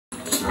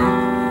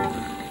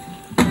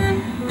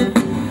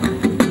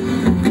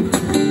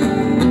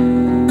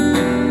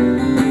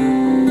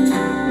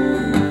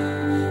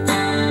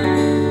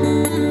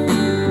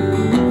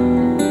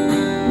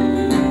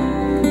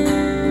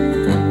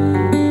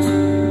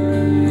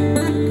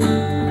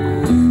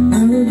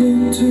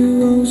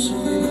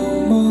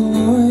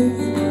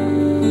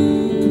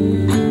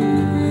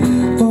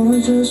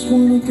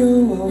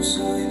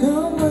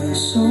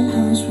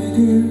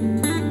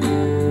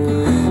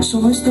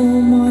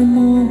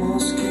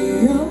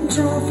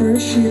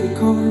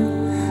car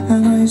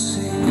and I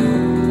sing.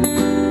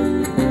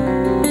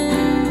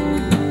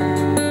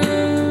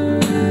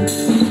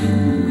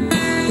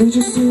 Would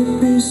you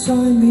sit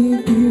beside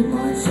me, dear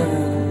my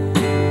friend?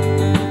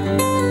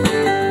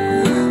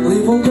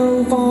 Leave all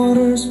the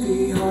fathers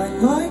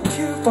behind like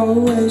you've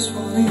always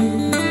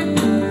wanted.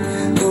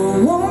 No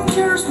one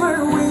cares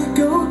where we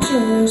go,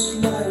 just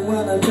like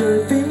when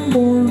I've been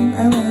born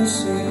and I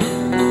sing.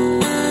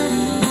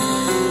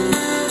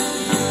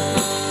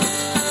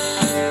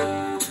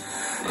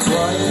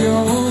 Drive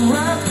your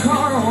red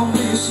car on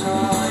this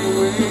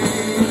highway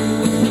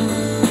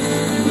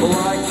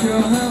like you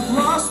have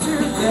lost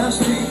your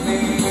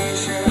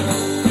destination.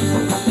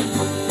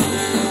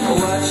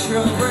 Let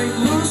your brake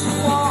loose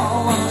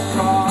while I'm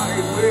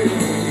driving.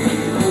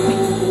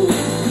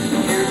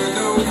 You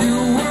know you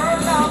were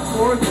not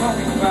for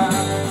coming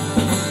back.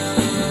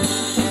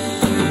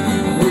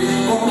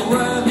 We've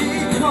already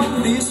come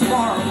this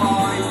far,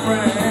 my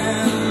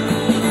friend.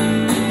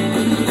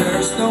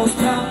 There's no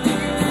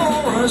stopping for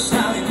us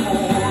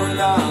anymore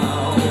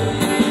now.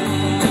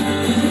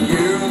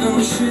 You know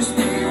she's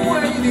been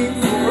waiting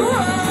for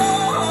us.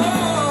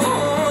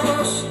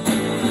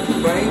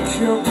 Break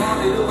your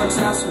body to legs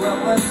as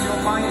well as your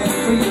mind and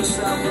free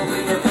yourself from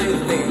leaving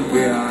everything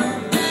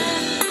behind.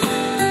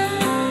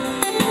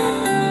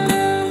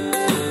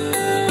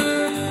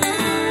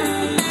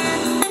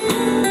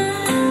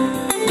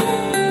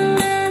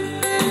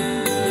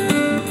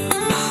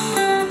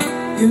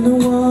 You know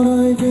what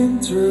I've been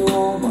through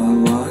all my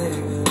life,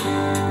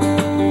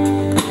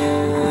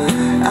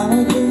 and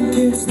I think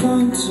it's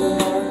time to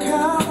look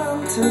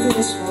out into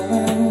this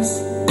romance.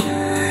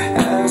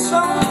 And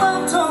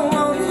sometimes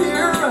alone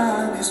here,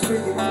 and it's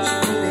pretty much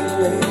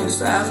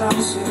meaningless as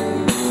I'm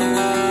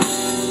singing.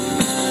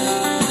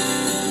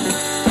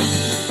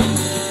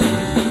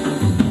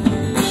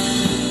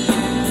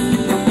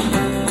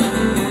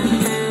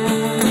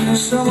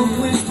 So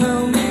please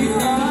tell me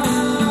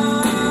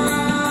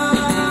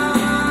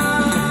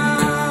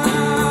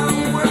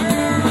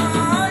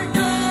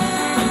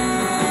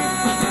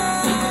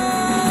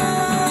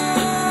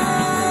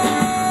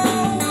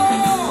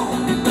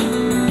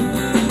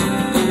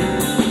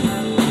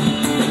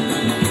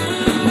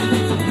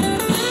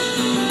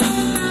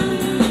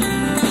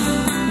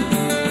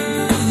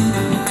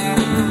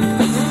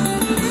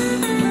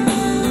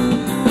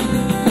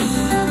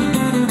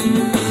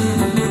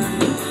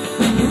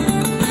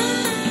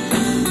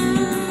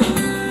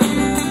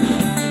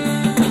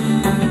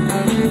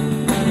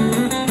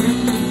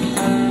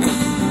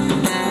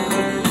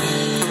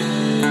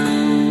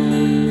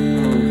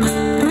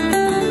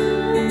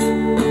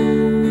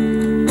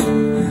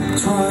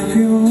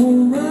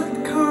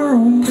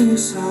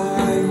this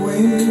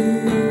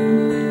highway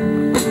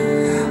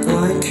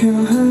like you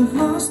have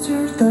lost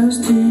your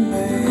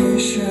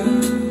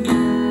destination.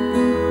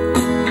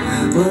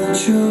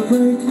 Let your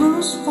brake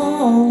loose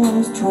fall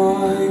off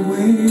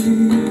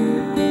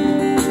driveway.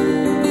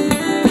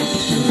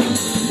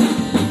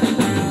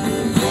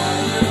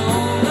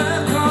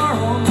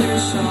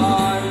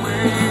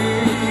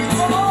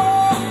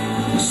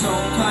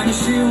 Sometimes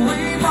she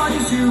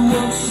reminds you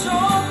of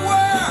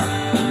somewhere.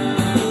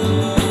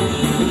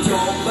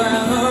 Don't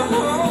let her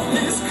roam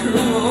this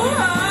cruel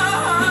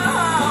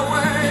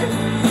highway.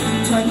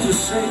 Time to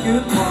say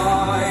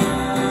goodbye.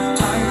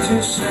 Time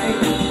to say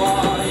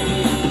goodbye.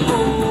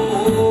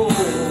 Oh.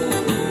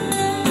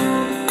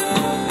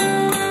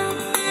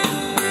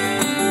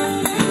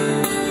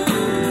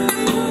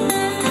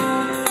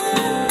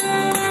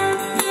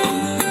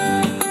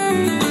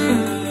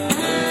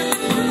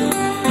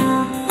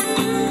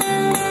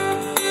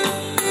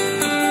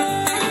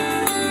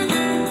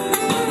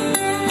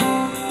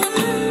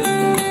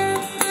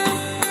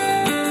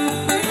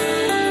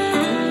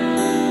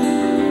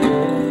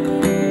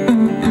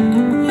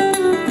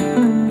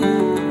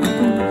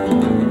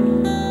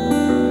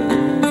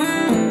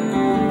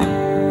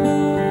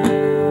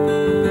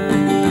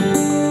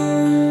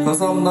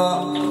 감사합니다.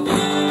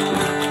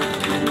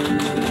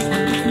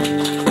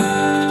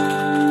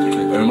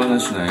 얼마나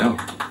쉬나요?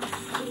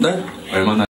 네? 얼마나